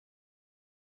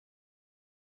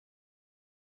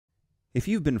If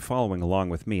you've been following along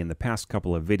with me in the past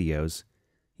couple of videos,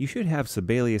 you should have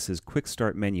Sibelius's Quick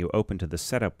Start menu open to the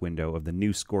Setup window of the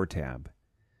New Score tab.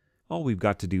 All we've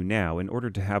got to do now in order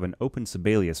to have an open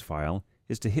Sibelius file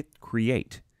is to hit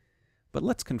Create. But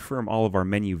let's confirm all of our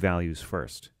menu values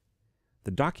first.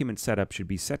 The document setup should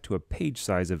be set to a page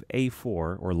size of A4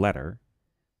 or letter,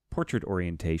 portrait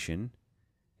orientation,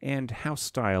 and house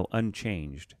style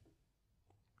unchanged.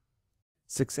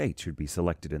 6/8 should be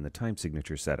selected in the time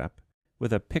signature setup,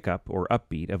 with a pickup or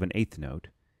upbeat of an eighth note,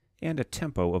 and a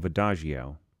tempo of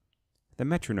adagio. The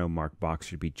metronome mark box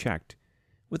should be checked,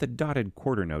 with a dotted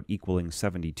quarter note equaling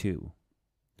 72.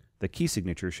 The key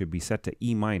signature should be set to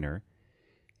E minor,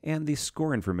 and the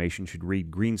score information should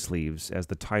read Greensleeves as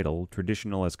the title,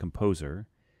 traditional as composer,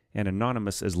 and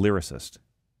anonymous as lyricist.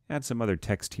 Add some other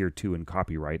text here too in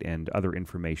copyright and other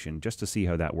information just to see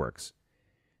how that works.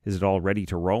 Is it all ready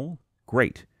to roll?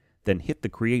 Great! Then hit the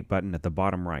Create button at the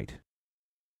bottom right.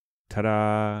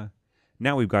 Ta-da!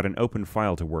 Now we've got an open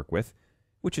file to work with,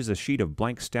 which is a sheet of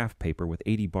blank staff paper with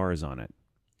 80 bars on it.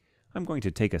 I'm going to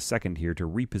take a second here to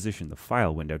reposition the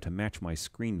file window to match my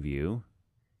screen view.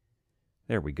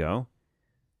 There we go.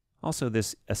 Also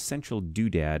this essential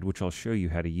doodad, which I'll show you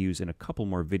how to use in a couple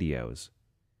more videos.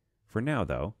 For now,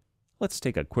 though, let's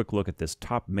take a quick look at this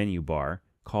top menu bar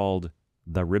called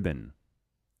the ribbon.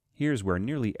 Here's where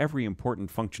nearly every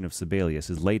important function of Sibelius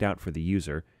is laid out for the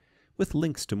user, with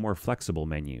links to more flexible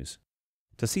menus.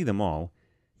 To see them all,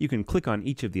 you can click on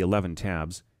each of the 11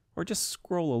 tabs, or just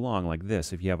scroll along like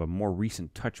this if you have a more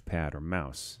recent touchpad or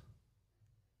mouse.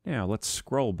 Now let's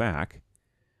scroll back,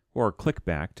 or click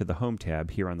back to the Home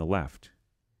tab here on the left.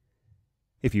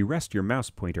 If you rest your mouse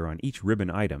pointer on each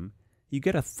ribbon item, you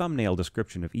get a thumbnail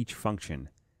description of each function.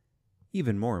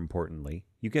 Even more importantly,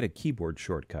 you get a keyboard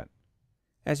shortcut.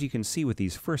 As you can see with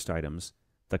these first items,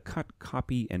 the cut,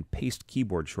 copy, and paste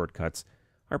keyboard shortcuts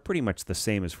are pretty much the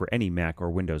same as for any Mac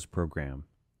or Windows program.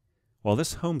 While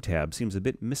this Home tab seems a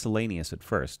bit miscellaneous at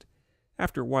first,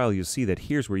 after a while you'll see that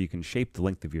here's where you can shape the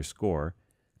length of your score,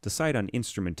 decide on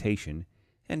instrumentation,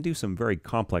 and do some very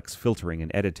complex filtering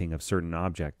and editing of certain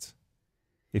objects.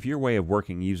 If your way of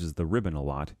working uses the ribbon a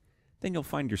lot, then you'll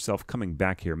find yourself coming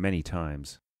back here many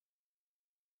times.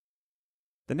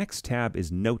 The next tab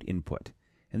is Note Input,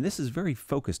 and this is very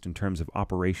focused in terms of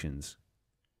operations.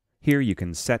 Here you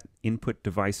can set input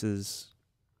devices,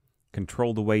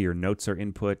 control the way your notes are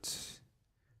input,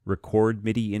 record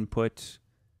MIDI input,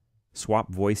 swap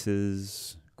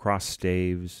voices, cross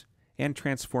staves, and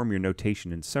transform your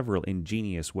notation in several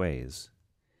ingenious ways.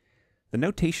 The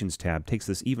Notations tab takes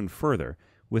this even further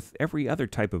with every other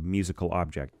type of musical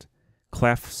object,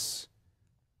 clefs,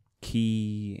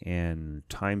 key and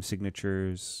time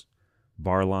signatures,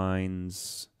 bar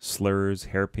lines, slurs,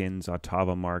 hairpins,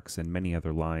 ottava marks, and many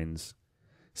other lines,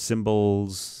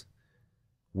 symbols,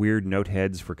 weird note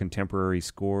heads for contemporary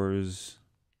scores,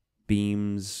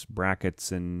 beams,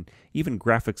 brackets, and even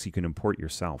graphics you can import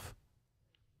yourself.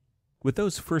 With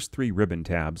those first three ribbon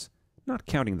tabs, not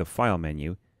counting the file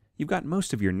menu, you've got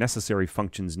most of your necessary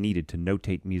functions needed to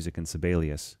notate music in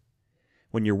Sibelius.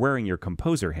 When you're wearing your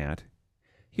composer hat,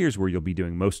 here's where you'll be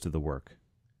doing most of the work.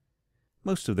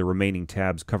 Most of the remaining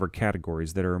tabs cover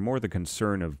categories that are more the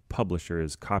concern of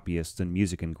publishers, copyists, and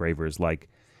music engravers like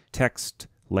text,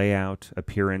 layout,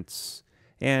 appearance,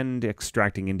 and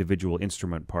extracting individual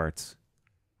instrument parts.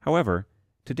 However,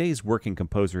 today's working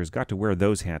composer has got to wear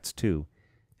those hats too,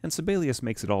 and Sibelius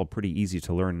makes it all pretty easy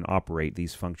to learn and operate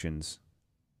these functions.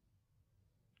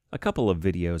 A couple of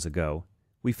videos ago,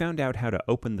 we found out how to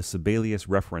open the Sibelius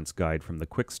reference guide from the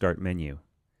Quick Start menu.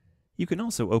 You can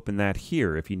also open that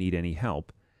here if you need any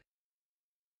help,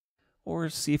 or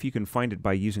see if you can find it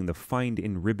by using the Find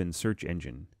in Ribbon search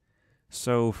engine.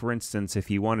 So, for instance, if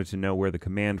you wanted to know where the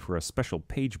command for a special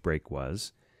page break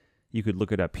was, you could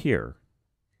look it up here.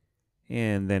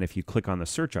 And then if you click on the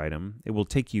search item, it will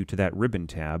take you to that ribbon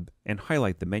tab and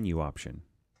highlight the menu option.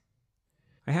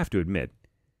 I have to admit,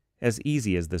 as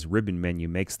easy as this ribbon menu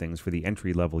makes things for the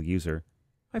entry-level user,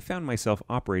 I found myself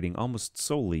operating almost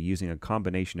solely using a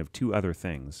combination of two other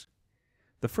things.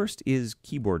 The first is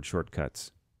keyboard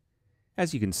shortcuts.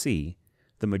 As you can see,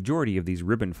 the majority of these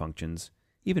ribbon functions,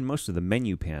 even most of the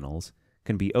menu panels,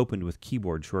 can be opened with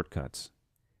keyboard shortcuts.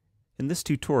 In this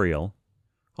tutorial,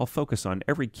 I'll focus on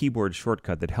every keyboard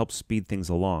shortcut that helps speed things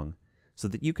along, so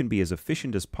that you can be as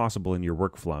efficient as possible in your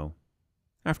workflow.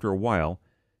 After a while,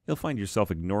 you'll find yourself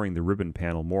ignoring the ribbon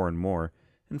panel more and more,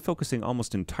 and focusing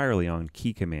almost entirely on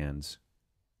key commands.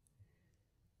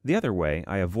 The other way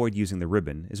I avoid using the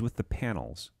ribbon is with the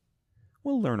panels.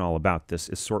 We'll learn all about this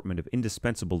assortment of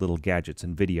indispensable little gadgets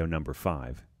in video number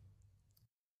 5.